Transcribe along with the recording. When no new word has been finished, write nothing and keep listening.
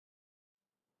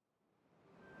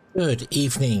Good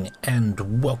evening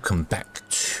and welcome back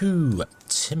to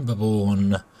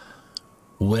Timberborn,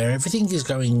 where everything is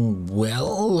going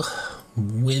well,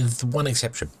 with one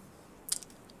exception.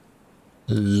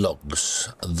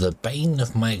 Logs, the bane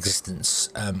of my existence.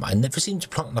 I never seem to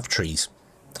plant enough trees.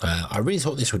 I really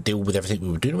thought this would deal with everything we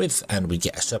were doing with, and we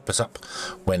get a surplus up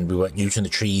when we weren't using the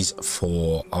trees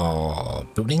for our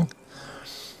building.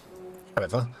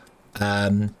 However,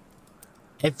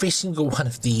 every single one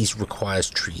of these requires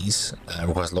trees,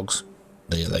 requires logs.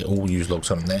 They all use logs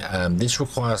on there. This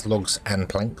requires logs and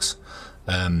planks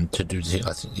to do the,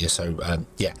 I think, yeah. So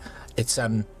yeah, it's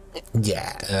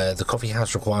the coffee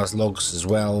house requires logs as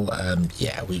well.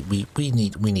 Yeah, we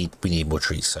need more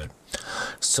trees.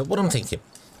 So what I'm thinking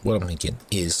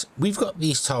is we've got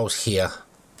these tiles here,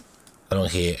 along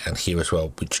here and here as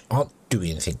well, which aren't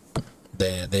doing anything.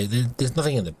 There's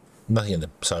nothing in them.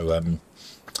 So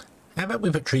how about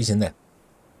we put trees in there?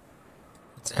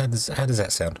 How does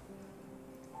that sound?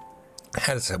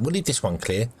 We'll leave this one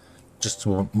clear. Just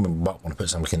we might want to put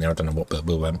something in there. I don't know what, but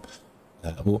we'll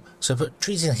so put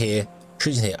trees in here.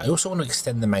 I also want to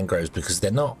extend the mangroves because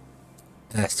they're not.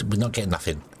 We're not getting enough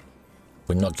in.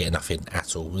 We're not getting enough in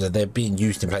at all. They're being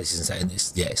used in places and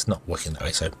it's not working that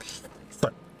way. So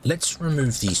let's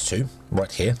remove these two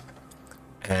right here.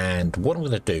 And what I'm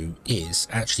going to do is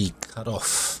actually cut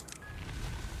off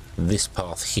this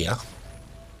path here.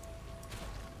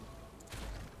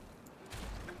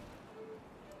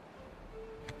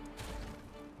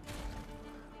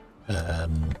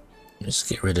 Let's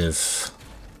get rid of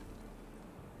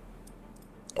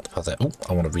the path there. Oh,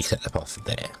 I want to reset the path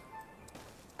there.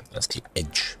 That's the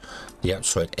edge, the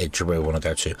outside edge where we want to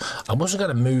go to. I'm also going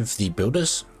to move the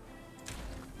builders.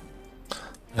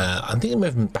 I'm thinking of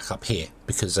moving back up here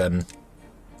because it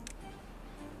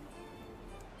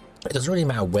doesn't really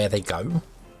matter where they go. To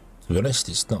be honest,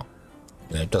 it's not.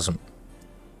 You know, it doesn't.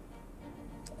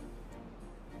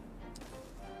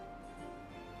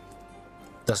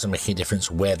 Doesn't make any difference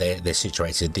where they're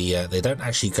situated. They don't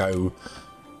actually go.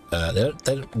 They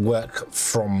don't work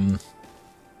from.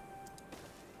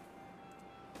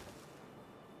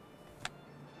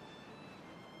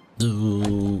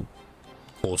 Ooh,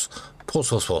 pause.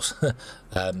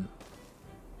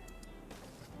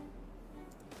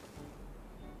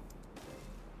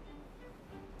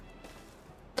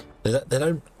 They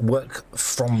don't work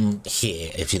from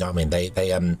here, if you know what I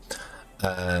mean.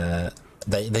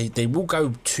 They will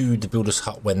go to the builder's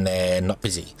hut when they're not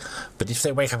busy, but if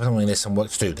they wake up in the morning, there's some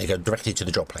work to do, they go directly to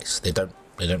the job place. They don't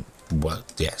work.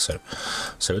 Yeah, so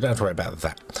we don't have to worry about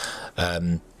that.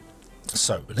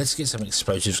 So let's get some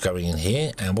explosives going in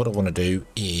here, and what I want to do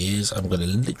is I'm going to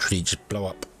literally just blow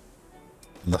up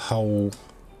the whole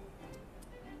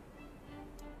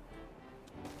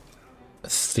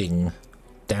thing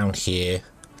down here,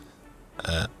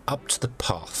 up to the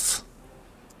path.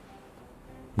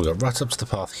 We go right up to the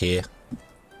path here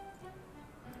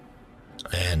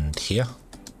and here.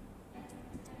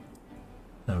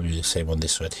 Now we do the same on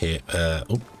this side here.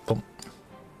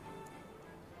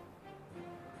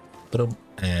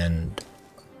 And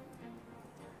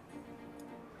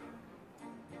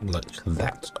like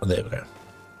that. There we go.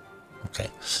 Okay,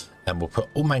 and we'll put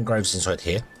all mangroves inside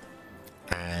here,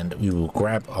 and we will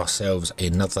grab ourselves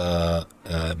another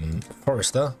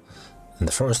forester, and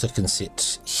the forester can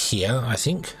sit here, I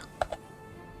think.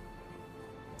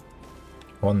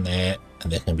 One there,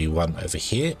 and there can be one over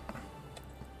here.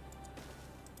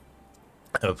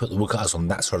 And we'll put the woodcutters on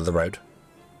that side of the road.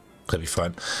 That'll be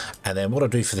fine. And then what I'll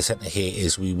do for the centre here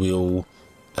is we will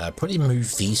probably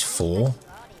move these four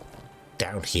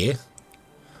down here.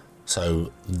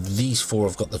 So these four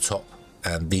have got the top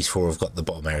and these four have got the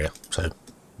bottom area. So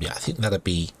yeah, I think that'll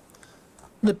be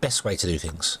the best way to do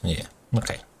things. Yeah.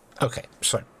 Okay,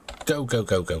 so go. Do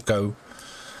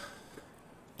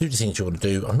the things you want to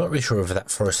do. I'm not really sure if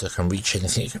that forester can reach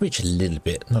anything. It can reach a little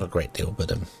bit, not a great deal,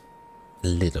 but a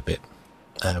little bit.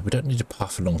 We don't need a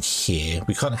path along here.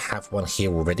 We kind of have one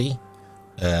here already,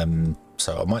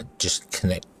 so I might just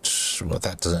connect. Well,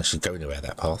 that doesn't actually go anywhere,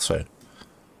 that path, so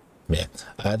yeah.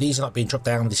 These are not being dropped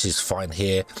down. This is fine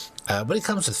here. When it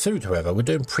comes to food, however, we're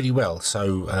doing pretty well.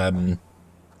 So our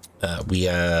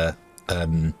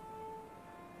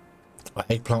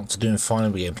eggplants are doing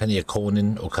fine. We're getting plenty of corn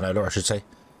in, or canola I should say.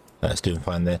 It's doing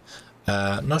fine there.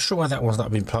 Not sure why that one's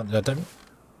not been planted. I don't.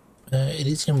 It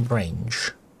is in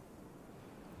range.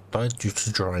 Died due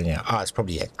to drying out. It's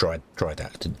probably dried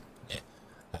out. Didn't. Yeah.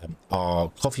 Our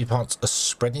coffee plants are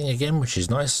spreading again, which is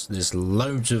nice. There's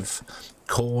loads of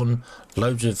corn,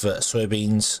 loads of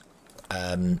soybeans,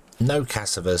 no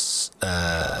cassavas.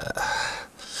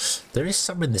 There is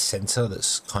some in the centre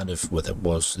that's kind of where there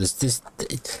was.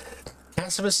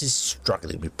 Cassavas is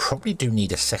struggling. We probably do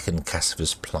need a second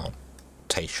cassavas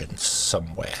plantation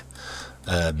somewhere.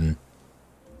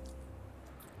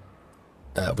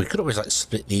 We could always like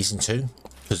split these in two,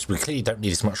 because we clearly don't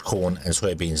need as much corn and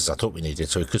soybeans as I thought we needed.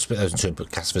 So we could split those in two and put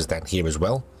cassavas down here as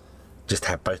well. Just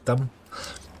have both done.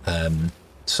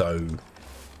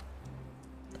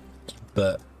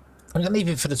 But I'm going to leave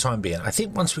it for the time being. I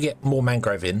think once we get more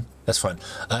mangrove in, that's fine.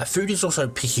 Food is also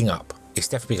picking up. It's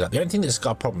definitely picking up. The only thing that's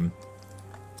got a problem,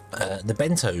 the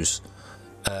bentos,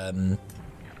 they're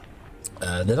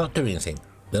not doing anything.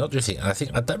 They're not doing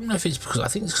anything. I don't know if it's because, I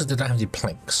think it's because they don't have any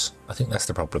planks. I think that's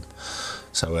the problem.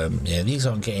 So, yeah, these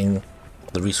aren't getting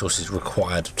the resources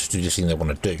required to do the thing they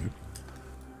want to do.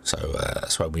 So,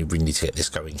 that's why we really need to get this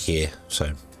going here.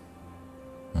 So,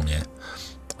 yeah.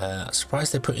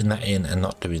 Surprised they're putting that in and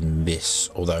not doing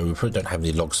this, although we probably don't have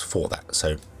any logs for that.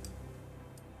 So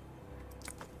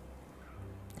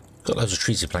got loads of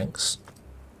treesy planks,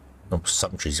 or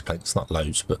some treesy planks, not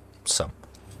loads, but some.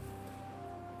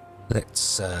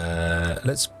 Let's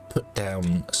put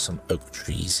down some oak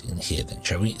trees in here then,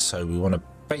 shall we? So we want to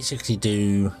basically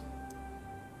do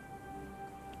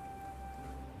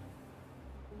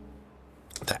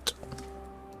that,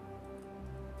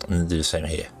 and do the same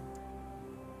here.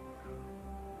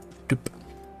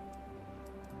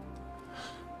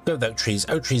 Go with oak trees.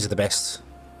 Oak trees are the best.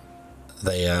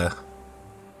 They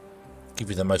give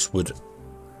you the most wood,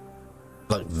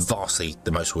 like vastly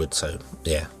the most wood. So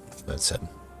yeah, that's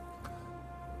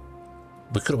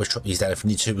we could always drop these down if we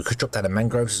need to. We could drop down the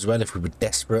mangroves as well if we were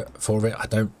desperate for it. I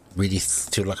don't really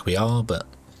feel like we are, but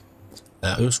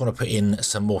we also want to put in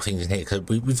some more things in here because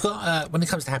we've got when it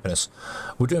comes to happiness,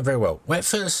 we're doing very well. Wet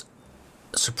first.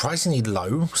 Surprisingly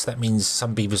low, so that means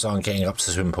some beavers aren't getting up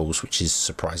to swimming pools, which is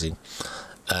surprising.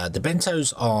 The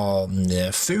bentos are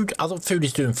food. Other food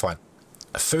is doing fine.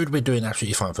 Food we're doing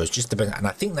absolutely fine for us. Just the bento, and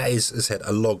I think that is, as I said,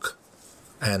 a log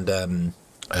and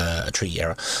a tree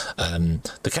error.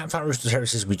 The campfire rooster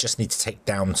terraces, we just need to take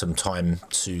down some time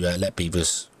to let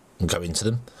beavers go into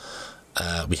them.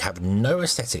 We have no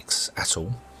aesthetics at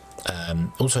all.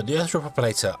 Also, the earth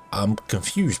repopulator, I'm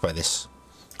confused by this.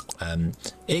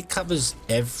 It covers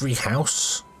every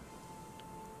house,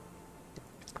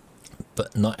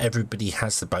 but not everybody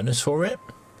has the bonus for it,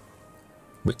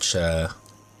 which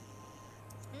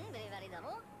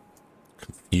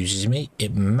confuses me.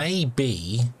 It may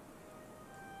be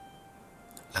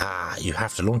you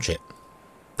have to launch it,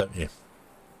 don't you?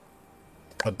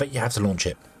 I bet you have to launch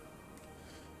it.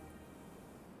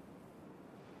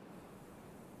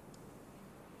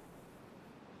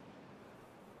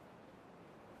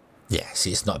 Yeah,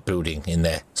 see, it's not building in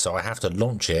there, so I have to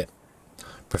launch it,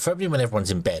 preferably when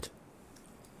everyone's in bed,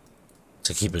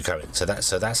 to keep it going. So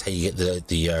that's how you get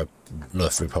the earth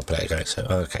repopulator going. So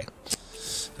okay,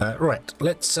 right,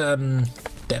 let's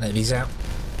detonate these out.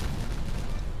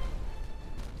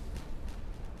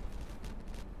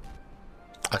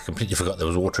 I completely forgot there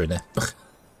was water in there.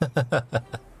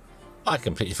 I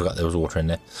completely forgot there was water in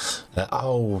there.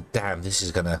 Oh damn, this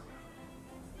is gonna.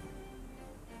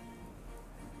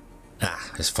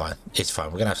 It's fine. It's fine.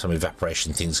 We're going to have some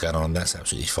evaporation things going on. That's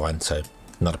absolutely fine. So,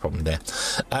 not a problem there.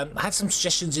 I had some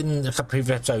suggestions in a previous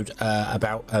episode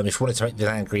about if you wanted to make the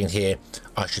land green here,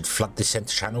 I should flood the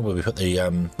centre channel where we put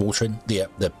the water in,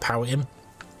 the power in.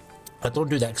 I don't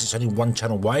do that because it's only one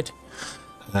channel wide.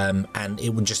 And it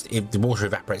would just, the water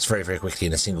evaporates very, very quickly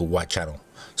in a single wide be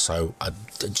So, I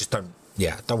just don't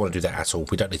want to do that at all.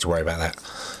 We don't need to worry about that.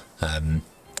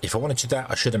 If I wanted to do that,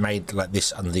 I should have made like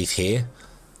this underneath here.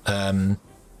 But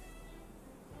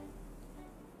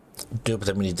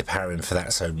then we need the power in for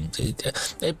that, so we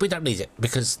don't need it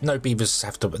because no beavers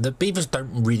have to. The beavers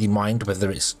don't really mind whether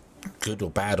it's good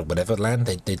or bad or whatever land.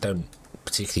 They don't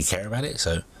particularly care about it.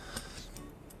 So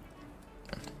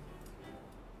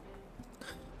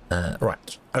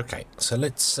right, okay, so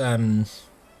let's 2,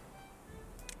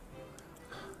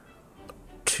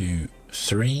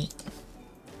 3.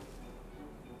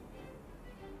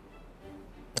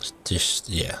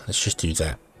 Let's just do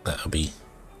that. That'll be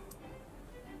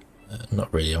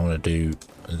not really. I want to do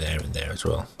there and there as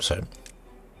well. So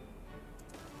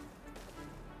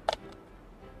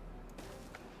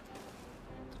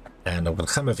and I'm going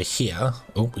to come over here.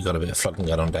 Oh, we got a bit of flooding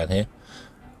going on down here.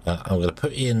 I'm going to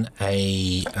put in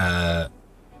a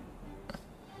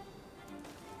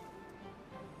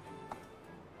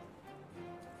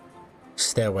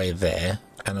stairway there,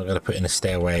 and I'm going to put in a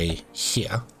stairway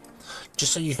here.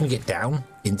 Just so you can get down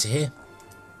into here.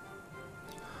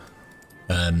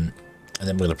 And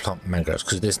then we're going to plant the mangroves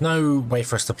because there's no way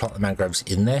for us to plant the mangroves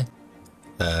in there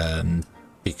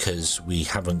because we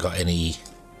haven't got any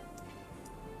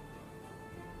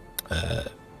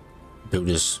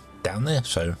builders down there.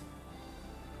 So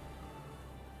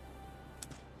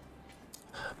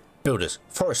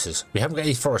foresters, we haven't got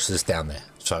any foresters down there,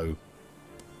 so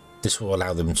this will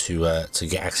allow them to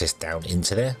get access down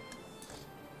into there.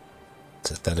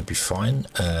 So that'll be fine.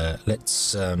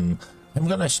 Let's I've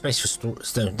got no space for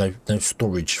storage, no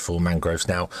storage for mangroves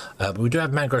now, but we do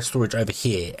have mangrove storage over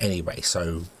here anyway,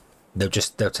 so they'll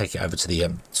take it over to the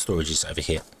storages over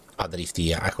here underneath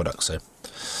the aqueduct. So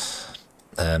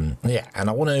yeah, and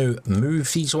I want to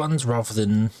move these ones rather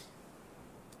than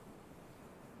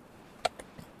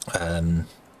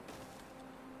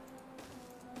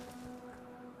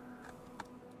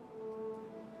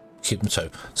keep them.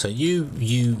 So you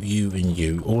and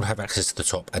you all have access to the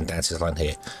top and down to this line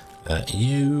here.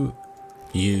 You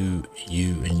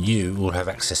and you all have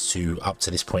access to up to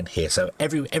this point here. So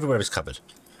everywhere is covered.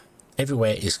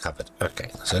 Everywhere is covered. Okay,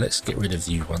 so let's get rid of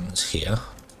you ones here,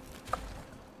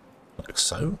 like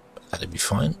so. That'd be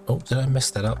fine. Oh, did I mess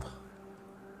that up?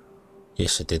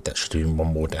 Yes, I did. That should have been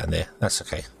one more down there. That's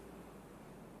okay.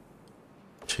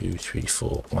 2, 3,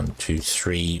 4. 1, 2,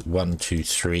 3. 1, 2,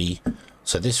 3.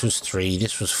 So this was 3.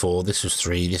 This was 4. This was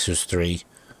 3. This was 3.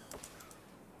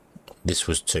 This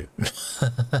was 2.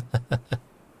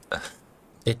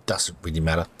 It doesn't really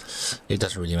matter. It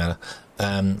doesn't really matter.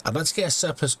 I'd like to get a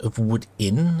surplus of wood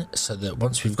in, so that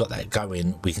once we've got that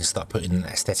going, we can start putting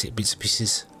aesthetic bits and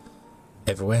pieces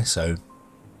everywhere. So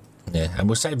yeah, and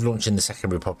we'll save launching the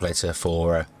secondary populator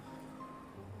for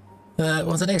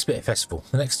well, the next bit of festival.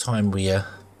 The next time we have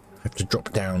to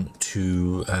drop down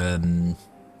to the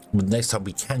next time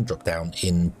we can drop down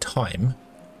in time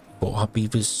for our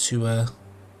beavers to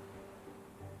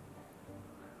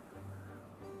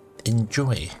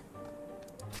enjoy.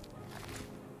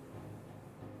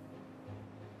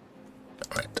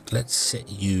 Right, let's set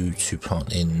you to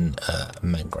plant in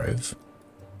mangrove.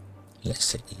 Let's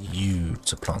set you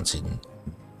to plant in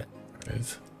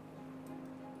mangrove.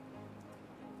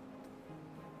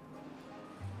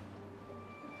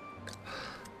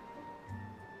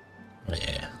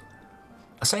 Yeah,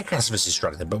 I say Customizable is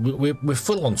struggling, but we're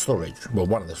full on storage. Well,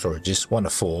 one of the storages, 1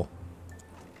 of 4,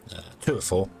 2 of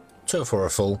 4, 2 of 4 are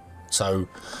full. So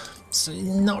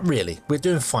not really. We're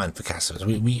doing fine for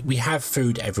Customizable. We have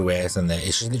food everywhere, and there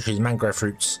it's just literally the mangrove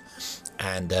fruits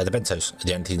and the bentos are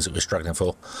the only things that we're struggling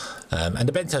for. And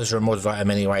the bentos are a modded item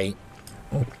anyway.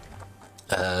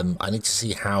 I need to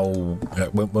see how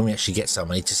when we actually get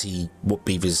some. I need to see what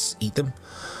beavers eat them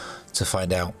to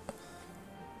find out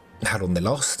how long they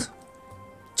last.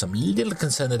 So I'm a little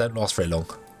concerned they don't last very long,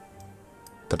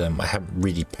 but I haven't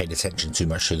really paid attention too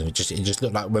much to them. It just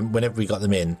looked like whenever we got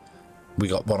them in, we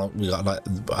got like,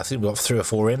 I think we got 3 or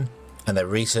 4 in, and they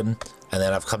were eaten. And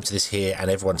then I've come to this here, and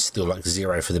everyone's still like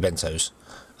 0 for the bentos,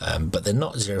 but they're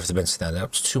not 0 for the bentos now. They're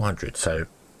up to 200. So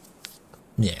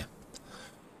yeah,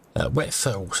 wet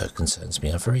fur also concerns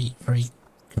me. I'm very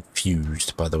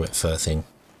confused by the wet fur thing.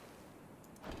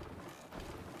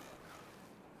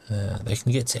 They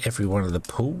can get to every one of the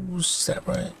pools, is that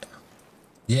right?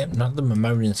 Yeah, none of them are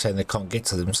moaning saying they can't get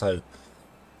to them, so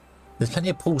there's plenty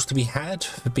of pools to be had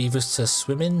for beavers to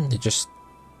swim in. They're just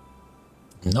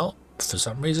not, for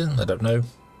some reason. I don't know.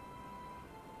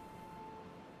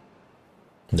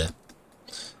 Yeah.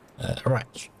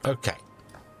 Right, okay.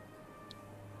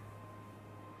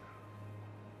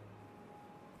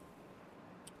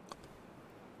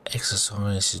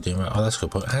 Exercise is doing right. Oh, that's a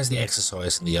good point. How's the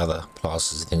exercise and the other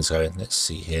classes and things going? Let's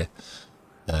see here.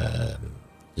 The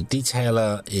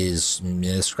detailer is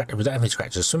we don't have any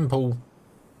scratches. Swimming pool,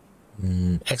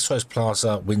 exercise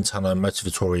plaza, wind tunnel,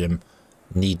 motivatorium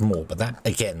need more, but that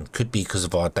again could be because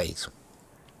of our days.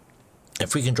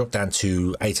 If we can drop down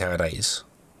to 8-hour days,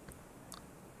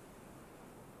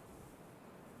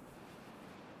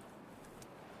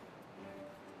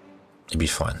 it'd be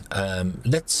fine.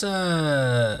 Let's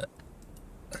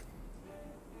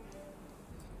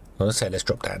let's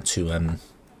drop down to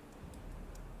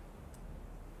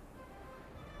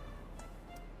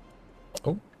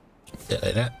oh,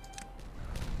 like that,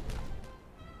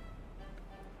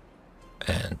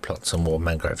 and plant some more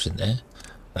mangroves in there.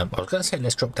 I was going to say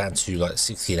let's drop down to like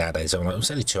 16-hour days. I'm like,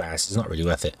 it's only 2 hours. It's not really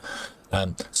worth it.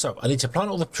 So I need to plant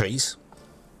all the trees,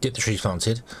 get the trees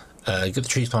planted. Get the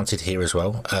trees planted here as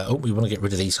well. Oh, we want to get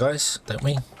rid of these guys, don't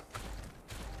we?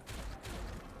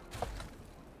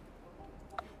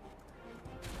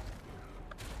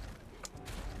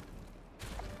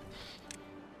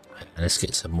 And let's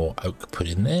get some more oak put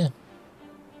in there.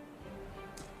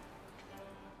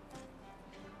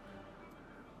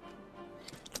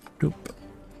 Doop.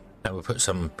 and we'll put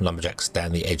some lumberjacks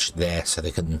down the edge there so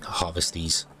they can harvest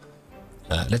these.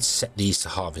 Let's set these to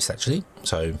harvest actually.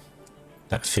 So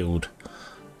that field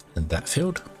and that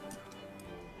field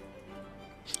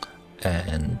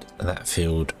and that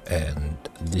field and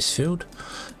this field.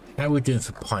 How are we doing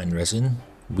for pine resin?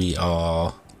 We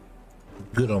are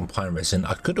good on pine resin.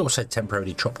 I could also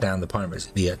temporarily chop down the pine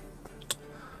resin, the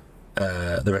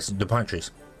resin, the pine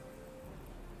trees,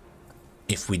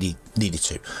 if we needed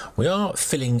to. We are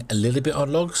filling a little bit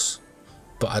on logs,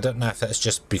 but I don't know if that's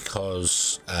just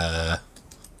because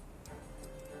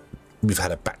we've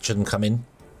had a batch of them come in.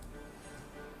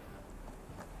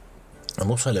 I'm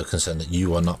also a little concerned that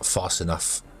you are not fast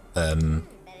enough to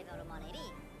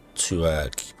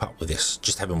keep up with this.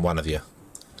 Just having one of you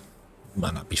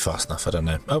might not be fast enough. I don't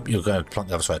know. Oh, you're going to plant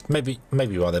the other side. Maybe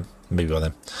you are then. Maybe you are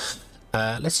then.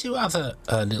 Let's see what other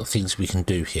little things we can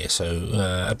do here. So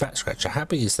a back scratcher. How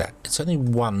big is that? It's only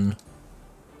one.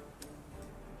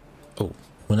 Oh,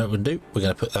 we know what we're going to do. We're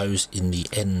going to put those in the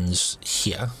ends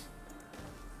here.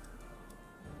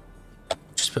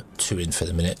 Just put 2 in for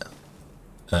the minute.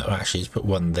 Well, actually, let's put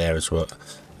 1 there as well.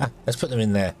 Let's put them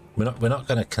in there. We're not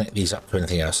going to connect these up to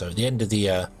anything else. So at the end of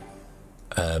the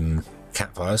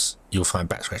campfires, you'll find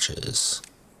back scratchers.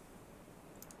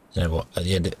 You know what? At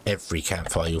the end of every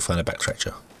campfire, you'll find a back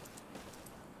scratcher.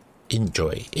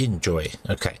 Enjoy, enjoy.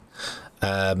 Okay.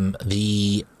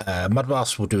 The mud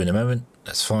baths we'll do in a moment.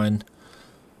 That's fine.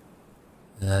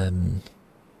 The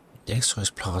exercise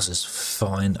plaza's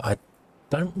fine. I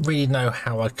don't really know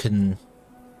how I can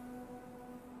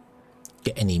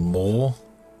get any more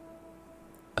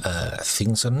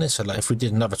things on this. So like if we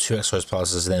did another 2 exercise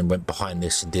plazas and then went behind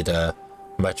this and did a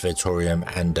motivatorium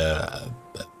and a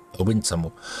wind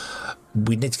tunnel,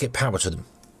 we need to get power to them.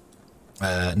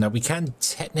 Now we can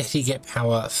technically get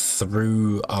power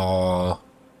through our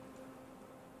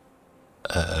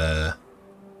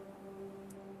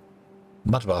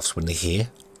mud baths when they're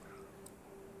here,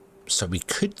 so we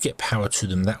could get power to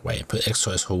them that way and put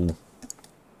exercise hall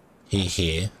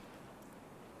here.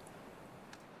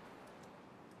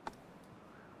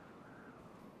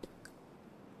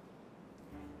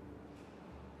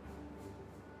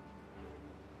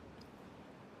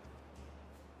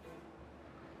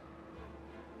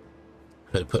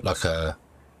 So put like the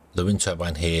wind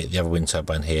turbine here, the other wind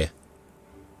turbine here,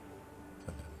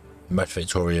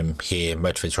 motivatorium here,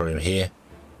 motivatorium here.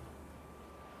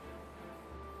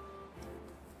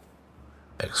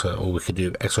 Or we could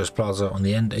do exercise plaza on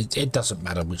the end. It doesn't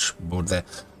matter which board there.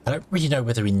 I don't really know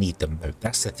whether we need them though.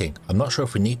 That's the thing. I'm not sure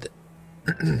if we need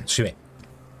them. Excuse me.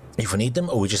 If we need them,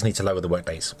 or we just need to lower the work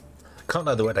days. Can't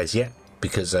lower the work days yet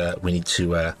because we need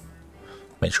to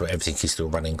make sure everything is still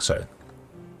running. So.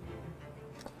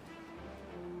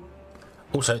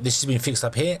 Also, this has been fixed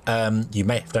up here. You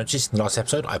may have noticed in the last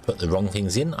episode I put the wrong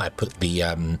things in. I put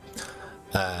the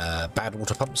bad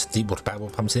water pumps, deep water bad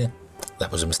water pumps in.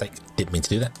 That was a mistake. Didn't mean to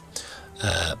do that.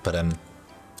 But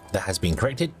that has been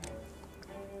corrected.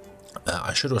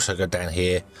 I should also go down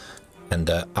here and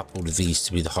up all of these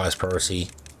to be the highest priority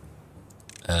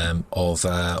of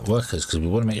workers, because we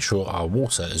want to make sure our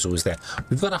water is always there.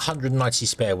 We've got 190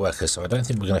 spare workers, so I don't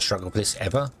think we're going to struggle with this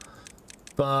ever.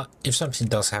 But if something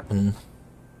does happen,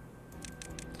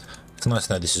 it's nice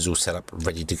to know this is all set up,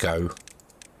 ready to go.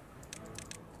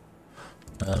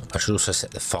 I should also set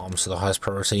the farms to the highest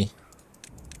priority.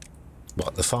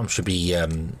 Well, the farm should be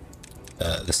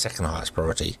the second highest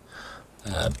priority.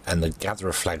 And the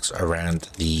gatherer flags around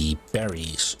the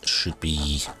berries should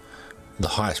be the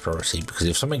highest priority, because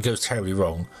if something goes terribly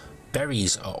wrong,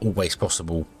 berries are always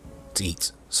possible to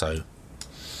eat. So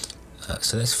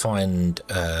let's find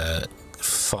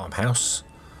farmhouse.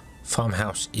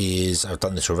 Farmhouse is, I've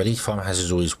done this already. Farmhouse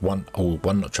is always one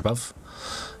notch above.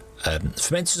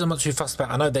 Fermenters I'm not too fussed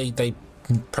about. I know they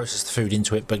process the food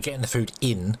into it, but getting the food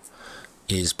in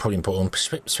is probably important,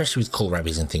 especially with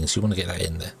kohlrabies and things. You want to get that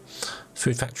in there.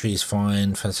 Food factory is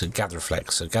fine. Fancy gatherer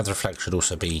flags. So gatherer flags should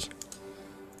also be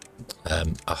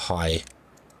a high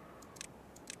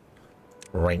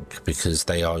rank, because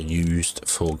they are used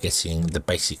for getting the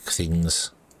basic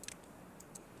things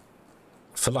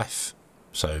for life.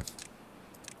 So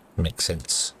makes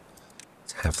sense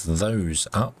to have those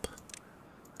up.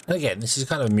 And again, this is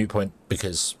kind of a moot point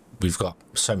because we've got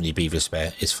so many beavers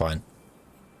spare. It's fine.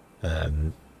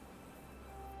 The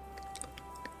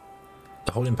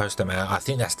holding post amount, I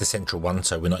think that's the central one,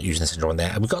 so we're not using the central one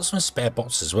there. And we've got some spare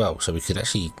bots as well, so we could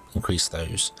actually increase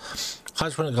those.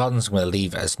 Hydroponic gardens I'm going to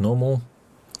leave as normal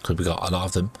because we got a lot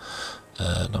of them.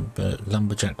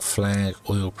 Lumberjack flag,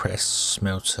 oil press,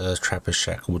 smelter, trapper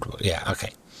shack, woodwork. Yeah,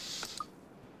 okay.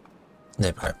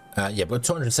 There we go. Yeah, we're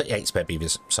 238 spare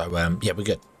beavers. So, yeah, we're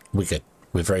good. We're good.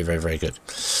 We're very, very, very good.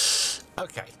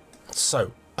 Okay.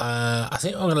 So, I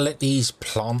think I'm going to let these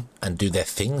plant and do their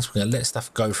things. We're going to let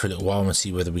stuff go for a little while and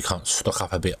see whether we can't stock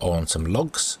up a bit on some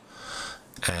logs.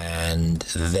 And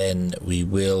then we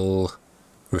will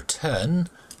return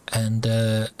and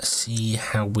see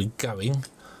how we're going.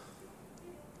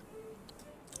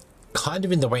 Kind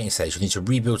of in the waiting stage, we need to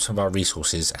rebuild some of our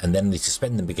resources and then need to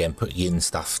spend them again putting in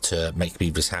stuff to make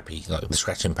beavers happy, like the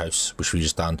scratching posts, which we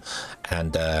just done,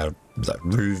 and like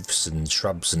roofs and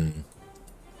shrubs and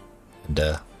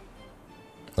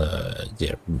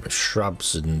yeah,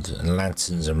 shrubs and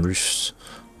lanterns and roofs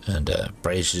and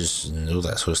braziers and all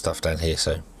that sort of stuff down here.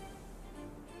 So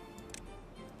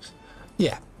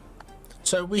yeah,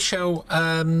 so we shall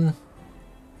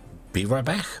be right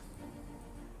back.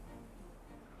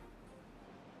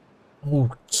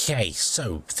 Okay,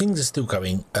 so things are still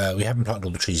going. We haven't planted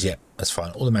all the trees yet. That's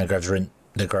fine. All the mangroves are in.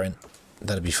 They're growing.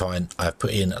 That'll be fine. I've put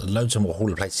in loads of more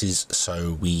hauler places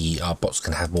so our bots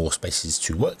can have more spaces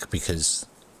to work, because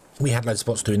we had loads of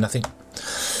bots doing nothing.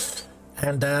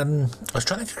 And I was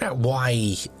trying to figure out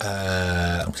why.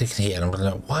 I'm clicking here and I'm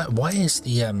going to why is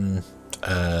the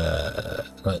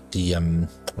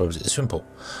what was it? The swim pool?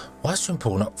 Why is the swim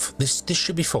pool not? This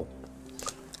should be full.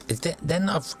 Then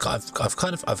I've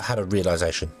had a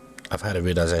realization. I've had a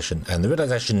realization, and the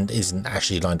realization isn't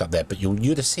actually lined up there. But you'd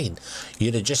have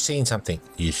just seen something.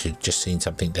 You should just seen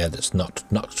something there that's not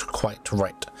quite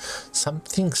right.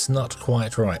 Something's not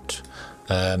quite right.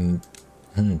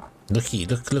 Looky,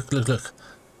 look.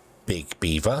 Big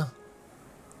beaver,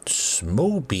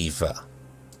 small beaver.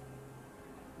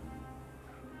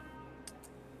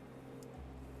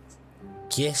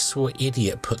 Guess what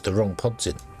idiot put the wrong pods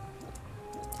in?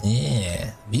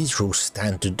 Yeah, these are all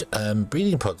standard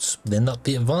breeding pods. They're not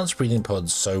the advanced breeding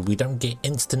pods, so we don't get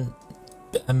instant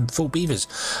full beavers.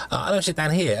 I noticed it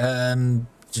down here.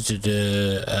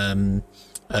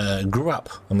 Grew up.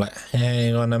 I'm like,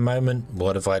 hang on a moment.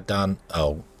 What have I done?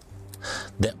 Oh,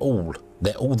 they're all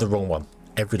the wrong one.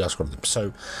 Every last one of them.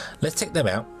 So let's take them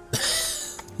out.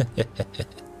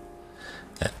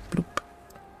 Bloop,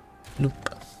 bloop,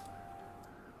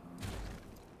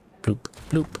 bloop,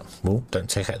 bloop. Well, don't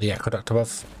take out the aqueduct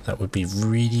above. That would be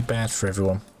really bad for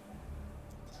everyone.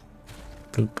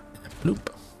 Bloop,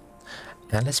 bloop.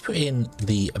 And let's put in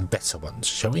the better ones,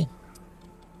 shall we?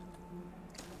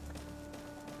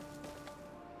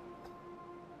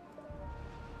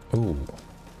 Ooh.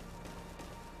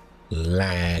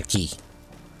 Laggy.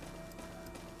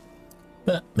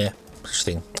 But, yeah,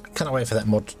 interesting. Can't wait for that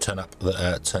mod to turn up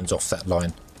that turns off that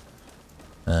line.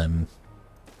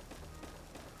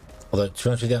 Although, to be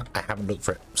honest with you, I haven't looked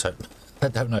for it, so I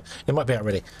don't know. It might be out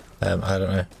already. I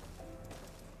don't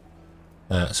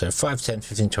know. So 5, 10,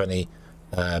 15, 20,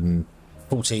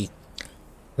 40.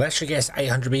 That should get us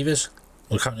 800 beavers.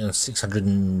 We're currently on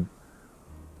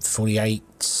 648,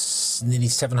 nearly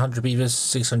 700 beavers,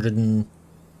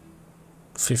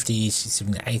 650,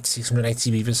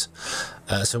 680 beavers.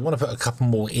 So I want to put a couple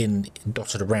more in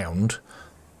dotted around,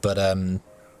 but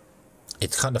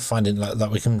it's kind of finding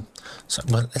like we can. So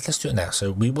well, let's do it now.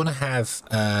 So we want to have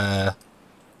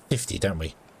 50, don't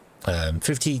we?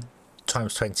 50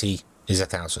 times 20 is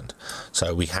 1,000.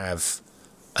 So we have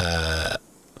 5,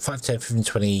 10, 15,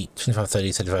 20, 25,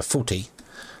 30, 35, 40.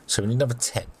 So we need another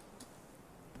 10.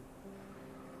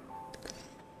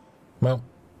 Well,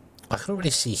 I can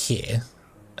already see here.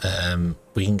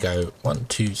 We can go 1,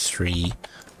 2, 3,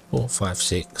 4, 5,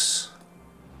 6,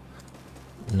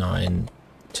 9,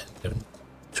 10, 11,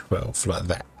 12, like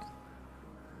that.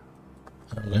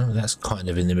 That's kind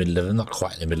of in the middle of, not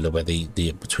quite in the middle of where the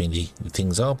between the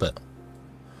things are, but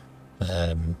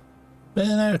no,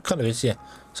 it kind of is, yeah.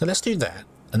 So let's do that,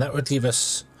 and that would give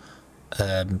us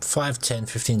 5, 10,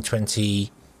 15, 20,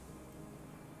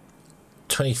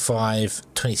 25,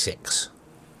 26.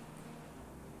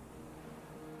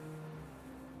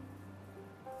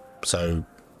 So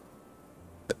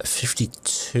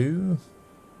 52,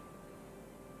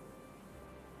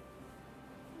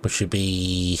 which should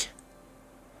be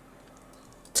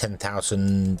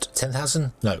 10,000,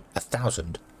 10,000? No,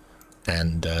 1,000.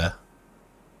 And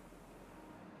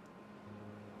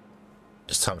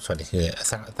it's times 20, yeah,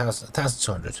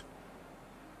 1,200.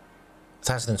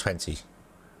 1,020.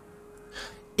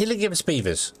 It'll give us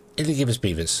beavers. It'll give us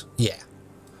beavers. Yeah.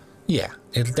 Yeah,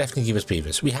 it'll definitely give us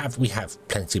beavers. We have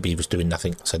plenty of beavers doing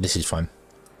nothing, so this is fine.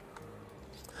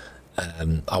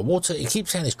 Our water, it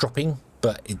keeps saying it's dropping,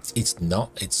 but it's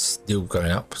not. It's still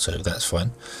going up, so that's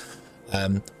fine.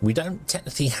 We don't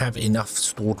technically have enough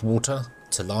stored water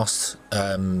to last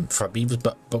for our beavers,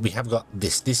 but we have got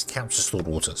this. This counts as stored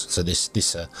waters. So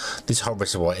this whole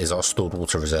reservoir is our stored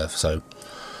water reserve. So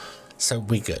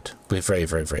we're good. We're very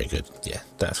good. Yeah,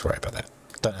 don't have to worry about that.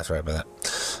 Don't have to worry about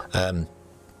that.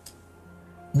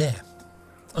 Yeah.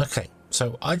 Okay.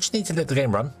 So I just need to let the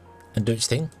game run and do its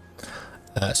thing.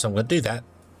 So I'm going to do that,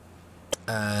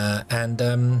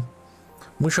 and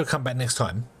we shall come back next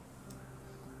time,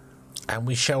 and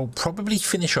we shall probably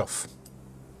finish off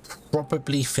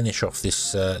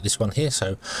this this one here.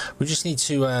 So we just need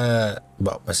to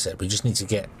well, as I said, we just need to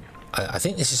get I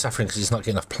think this is suffering because it's not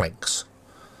getting enough planks.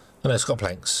 Oh, no, it's got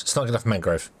planks. It's not enough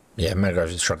mangrove. Yeah, mangrove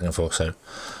is struggling for. So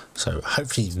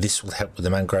hopefully this will help with the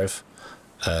mangrove.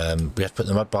 We have to put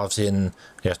the mud baths in.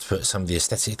 We have to put some of the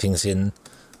aesthetic things in.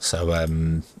 So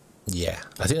yeah,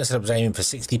 I think I said I was aiming for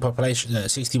 60 population,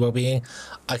 60 well-being.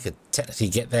 I could technically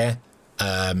get there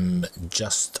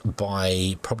just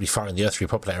by probably firing the Earth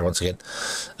repopulator once again,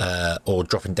 or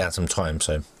dropping down some time.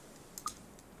 So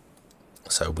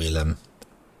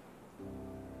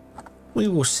we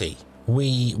will see.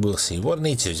 We will see. What I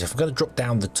need to do is, if I'm going to drop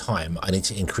down the time, I need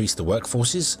to increase the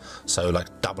workforces. So like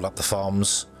double up the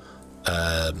farms,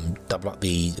 double up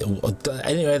the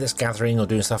anywhere that's gathering or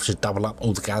doing stuff, just double up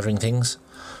all the gathering things.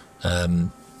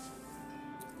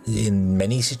 In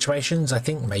many situations, I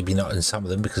think, maybe not in some of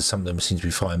them, because some of them seem to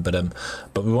be fine, but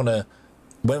we want to,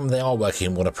 when they are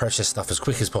working, we want to process stuff as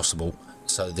quick as possible,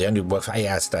 so they only work for 8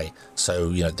 hours a day. So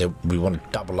you know, we want to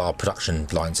double our production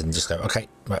lines and just go, okay,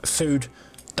 right, food,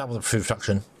 double the food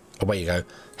production, away you go.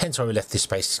 Hence why we left this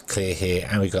space clear here,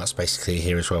 and we got space clear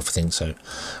here as well for things. So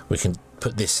we can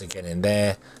put this again in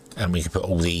there, and we can put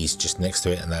all these just next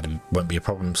to it, and that won't be a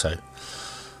problem. So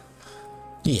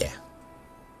yeah,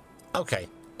 okay.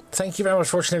 Thank you very much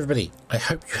for watching, everybody. I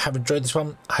hope you have enjoyed this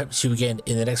one. I hope to see you again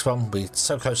in the next one. We're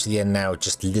so close to the end now,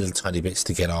 just little tiny bits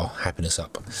to get our happiness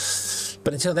up.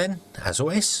 But until then, as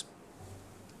always,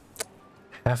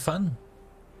 have fun.